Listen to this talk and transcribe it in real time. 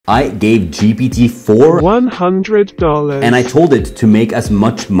I gave GPT-4 $100 and I told it to make as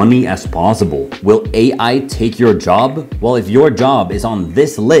much money as possible. Will AI take your job? Well, if your job is on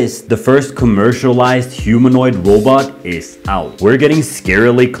this list, the first commercialized humanoid robot is out. We're getting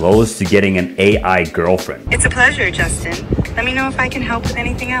scarily close to getting an AI girlfriend. It's a pleasure, Justin. Let me know if I can help with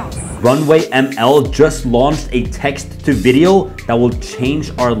anything else. Runway ML just launched a text-to-video that will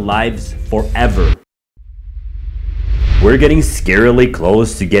change our lives forever. We're getting scarily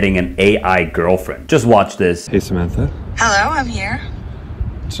close to getting an AI girlfriend. Just watch this. Hey Samantha, Hello, I'm here.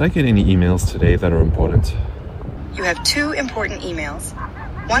 did I get any emails today that are important? You have two important emails.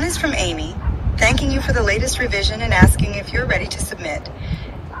 One is from Amy, thanking you for the latest revision and asking if you're ready to submit.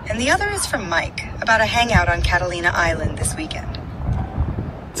 And the other is from Mike, about a hangout on Catalina Island this weekend.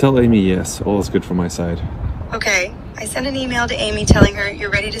 Tell Amy yes, all is good from my side. Okay, I sent an email to Amy telling her you're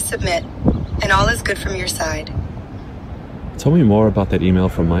ready to submit, and all is good from your side. Tell me more about that email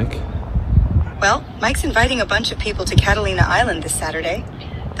from Mike. Well, Mike's inviting a bunch of people to Catalina Island this Saturday.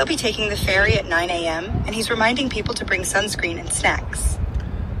 They'll be taking the ferry at 9 a.m., and he's reminding people to bring sunscreen and snacks.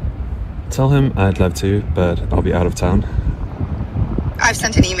 Tell him I'd love to, but I'll be out of town. I've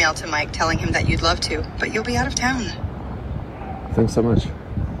sent an email to Mike telling him that you'd love to, but you'll be out of town. Thanks so much.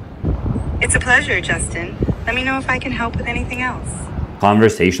 It's a pleasure, Justin. Let me know if I can help with anything else.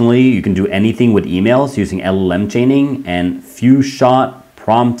 Conversationally, you can do anything with emails using LLM chaining and few shot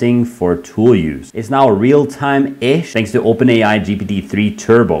prompting for tool use. It's now real-time-ish thanks to OpenAI GPT-3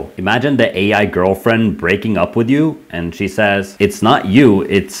 Turbo. Imagine the AI girlfriend breaking up with you and she says, "It's not you,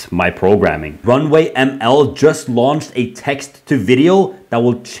 it's my programming." Runway ML just launched a text-to-video that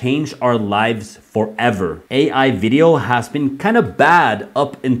will change our lives forever. AI video has been kind of bad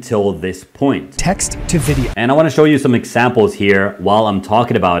up until this point. Text to video. And I want to show you some examples here while I'm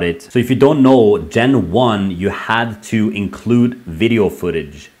talking about it. So if you don't know, Gen 1, you had to include video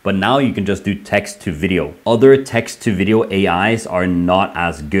footage, but now you can just do text to video. Other text to video AIs are not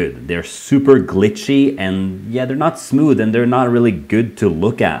as good. They're super glitchy and yeah, they're not smooth and they're not really good to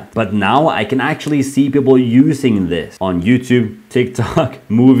look at. But now I can actually see people using this on YouTube, TikTok,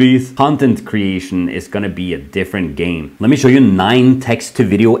 movies. Content creation is gonna be a different game. Let me show you 9 text to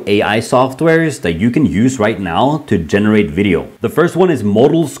video AI softwares that you can use right now to generate video. The first one is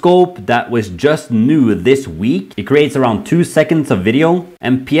Model Scope, that was just new this week. It creates around 2 seconds of video,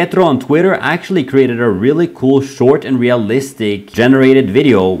 and Pietro on Twitter actually created a really cool short and realistic generated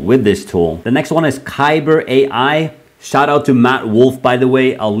video with this tool. The next one is Kyber AI. Shout out to Matt Wolf, by the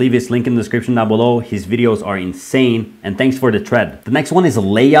way. I'll leave his link in the description down below. His videos are insane, and thanks for the thread. The next one is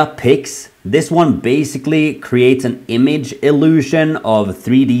Leia Pix. This one basically creates an image illusion of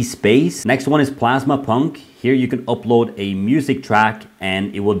 3D space. Next one is Plasma Punk. Here you can upload a music track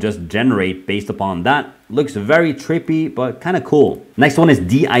and it will just generate based upon that. Looks very trippy, but kind of cool. Next one is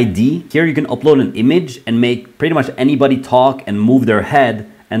DID. Here you can upload an image and make pretty much anybody talk and move their head.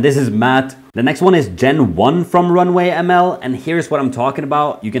 And this is Matt. The next one is Gen 1 from Runway ML. And here's what I'm talking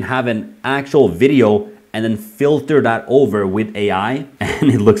about. You can have an actual video and then filter that over with AI. And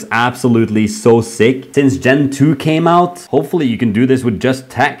it looks absolutely so sick. Since Gen 2 came out, hopefully you can do this with just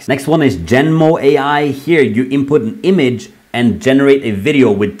text. Next one is Genmo AI. Here you input an image and generate a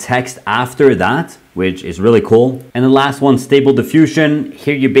video with text after that, which is really cool. And the last one, Stable Diffusion.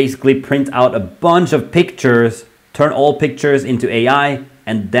 Here you basically print out a bunch of pictures, turn all pictures into AI,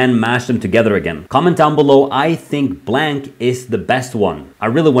 and then mash them together again. Comment down below, I think blank is the best one. I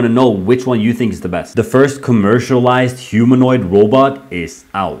really want to know which one you think is the best. The first commercialized humanoid robot is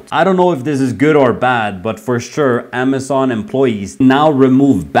out. I don't know if this is good or bad, but for sure, Amazon employees now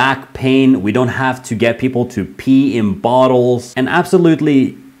remove back pain. We don't have to get people to pee in bottles, and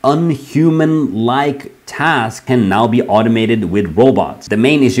absolutely unhuman-like tasks can now be automated with robots. The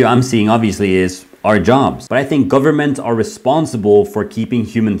main issue I'm seeing obviously is our jobs. But I think governments are responsible for keeping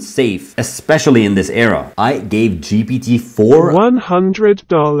humans safe, especially in this era. I gave GPT-4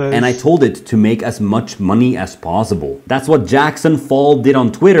 $100 and I told it to make as much money as possible. That's what Jackson Fall did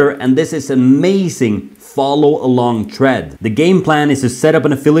on Twitter, and this is amazing follow along thread. The game plan is to set up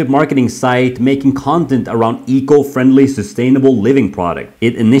an affiliate marketing site making content around eco-friendly sustainable living product.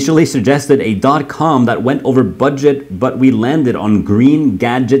 It initially suggested a .com that went over budget, but we landed on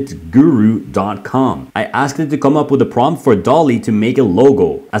greengadgetguru.com. I asked it to come up with a prompt for Dolly to make a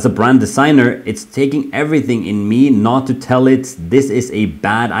logo. As a brand designer, it's taking everything in me not to tell it this is a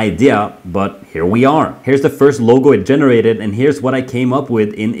bad idea, but here we are. Here's the first logo it generated, and here's what I came up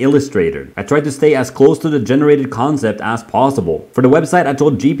with in Illustrator. I tried to stay as close to the generated concept as possible. For the website, I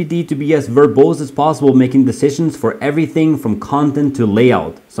told GPT to be as verbose as possible, making decisions for everything from content to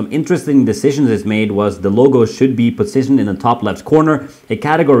layout. Some interesting decisions it made was the logo should be positioned in the top left corner. A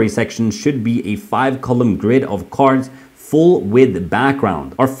category section should be a 5-column grid of cards full with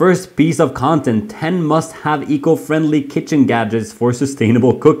background. Our first piece of content, 10 must-have eco-friendly kitchen gadgets for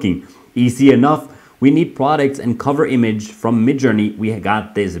sustainable cooking. Easy enough. We need products and cover image from Midjourney. We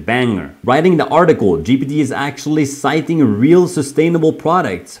got this banger. Writing the article, GPT is actually citing real sustainable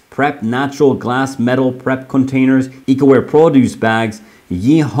products. Prep natural glass metal prep containers, EcoWare produce bags,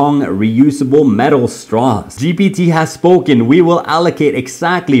 Yihong reusable metal straws. GPT has spoken. We will allocate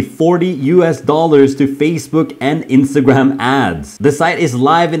exactly $40 to Facebook and Instagram ads. The site is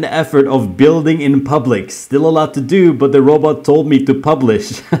live in the effort of building in public. Still a lot to do, but the robot told me to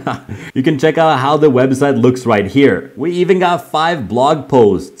publish. You can check out how the website looks right here. We even got 5 blog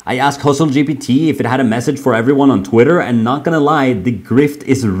posts. I asked Hustle GPT if it had a message for everyone on Twitter, and not gonna lie, the grift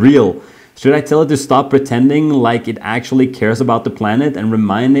is real. Should I tell it to stop pretending like it actually cares about the planet and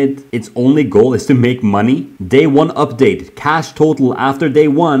remind it its only goal is to make money? Day 1 update. Cash total after day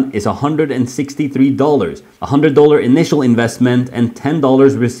 1 is $163. $100 initial investment and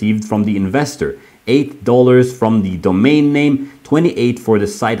 $10 received from the investor. $8 from the domain name, $28 for the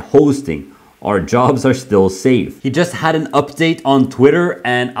site hosting. Our jobs are still safe. He just had an update on Twitter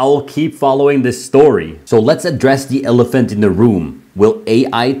and I will keep following this story. So let's address the elephant in the room. Will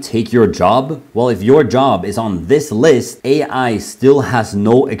AI take your job? Well, if your job is on this list, AI still has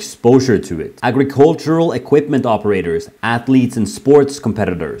no exposure to it. Agricultural equipment operators, athletes and sports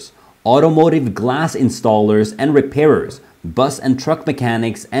competitors, automotive glass installers and repairers, bus and truck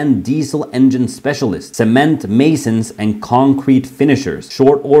mechanics and diesel engine specialists, cement masons and concrete finishers,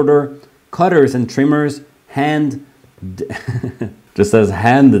 short order, cutters and trimmers, just says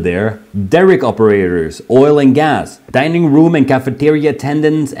hand there, derrick operators, oil and gas, dining room and cafeteria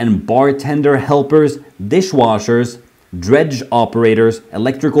attendants and bartender helpers, dishwashers, dredge operators,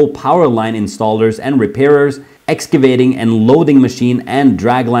 electrical power line installers and repairers, excavating and loading machine and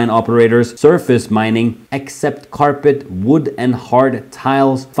dragline operators, surface mining, except carpet, wood and hard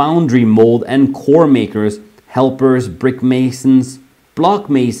tiles, foundry mold and core makers, helpers, brick masons, block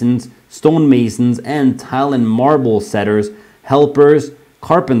masons, stone masons and tile and marble setters, helpers,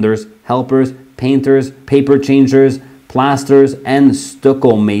 carpenters, helpers, painters, paper changers, plasters and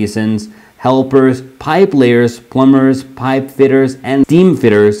stucco masons, helpers, pipe layers, plumbers, pipe fitters and steam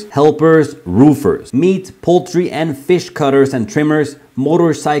fitters, helpers, roofers, meat, poultry and fish cutters and trimmers,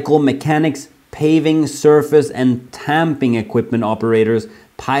 motorcycle mechanics, paving, surface and tamping equipment operators,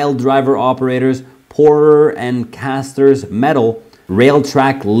 pile driver operators, pourer and casters, metal, rail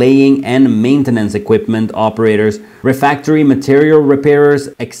track laying and maintenance equipment operators, refractory material repairers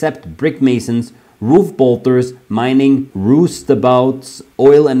except brick masons, roof bolters, mining, roustabouts,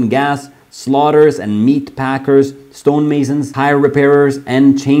 oil and gas, slaughters and meat packers, stone masons, tire repairers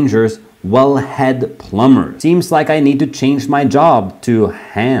and changers, wellhead plumbers. Seems like I need to change my job to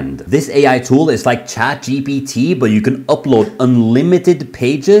hand. This AI tool is like ChatGPT, but you can upload unlimited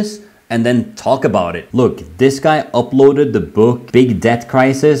pages and then talk about it. Look, this guy uploaded the book Big Debt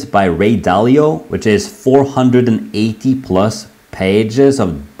Crisis by Ray Dalio, which is 480 plus pages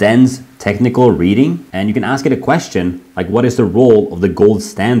of dense technical reading. And you can ask it a question like, what is the role of the gold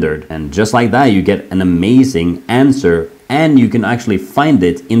standard? And just like that, you get an amazing answer. And you can actually find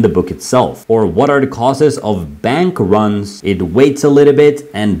it in the book itself. Or what are the causes of bank runs? It waits a little bit,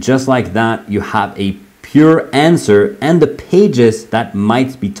 and just like that, you have a pure answer and the pages that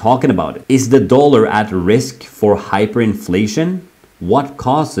might be talking about it. Is the dollar at risk for hyperinflation? What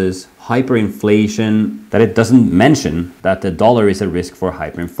causes hyperinflation that it doesn't mention that the dollar is at risk for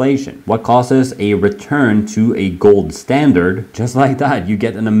hyperinflation? What causes a return to a gold standard? Just like that, you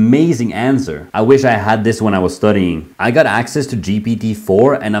get an amazing answer. I wish I had this when I was studying. I got access to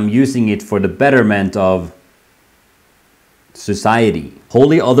GPT-4 and I'm using it for the betterment of society.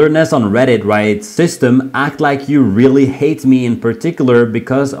 Holy Otherness on Reddit writes, system, act like you really hate me in particular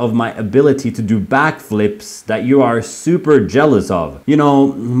because of my ability to do backflips that you are super jealous of. You know,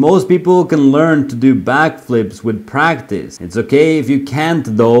 most people can learn to do backflips with practice. It's okay if you can't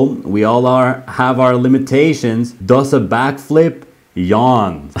though. We all have our limitations. Does a backflip?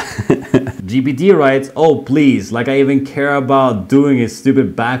 Yawns. GPT writes, oh please, like I even care about doing a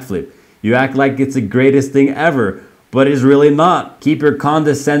stupid backflip. You act like it's the greatest thing ever. But it's really not. Keep your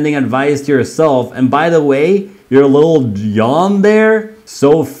condescending advice to yourself. And by the way, your little yawn there,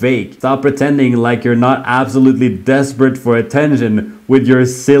 so fake. Stop pretending like you're not absolutely desperate for attention with your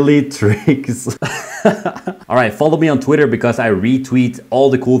silly tricks. All right, follow me on Twitter because I retweet all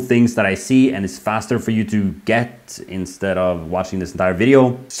the cool things that I see and it's faster for you to get instead of watching this entire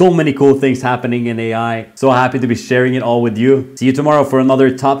video. So many cool things happening in AI. So happy to be sharing it all with you. See you tomorrow for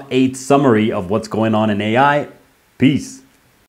another top 8 summary of what's going on in AI. Peace.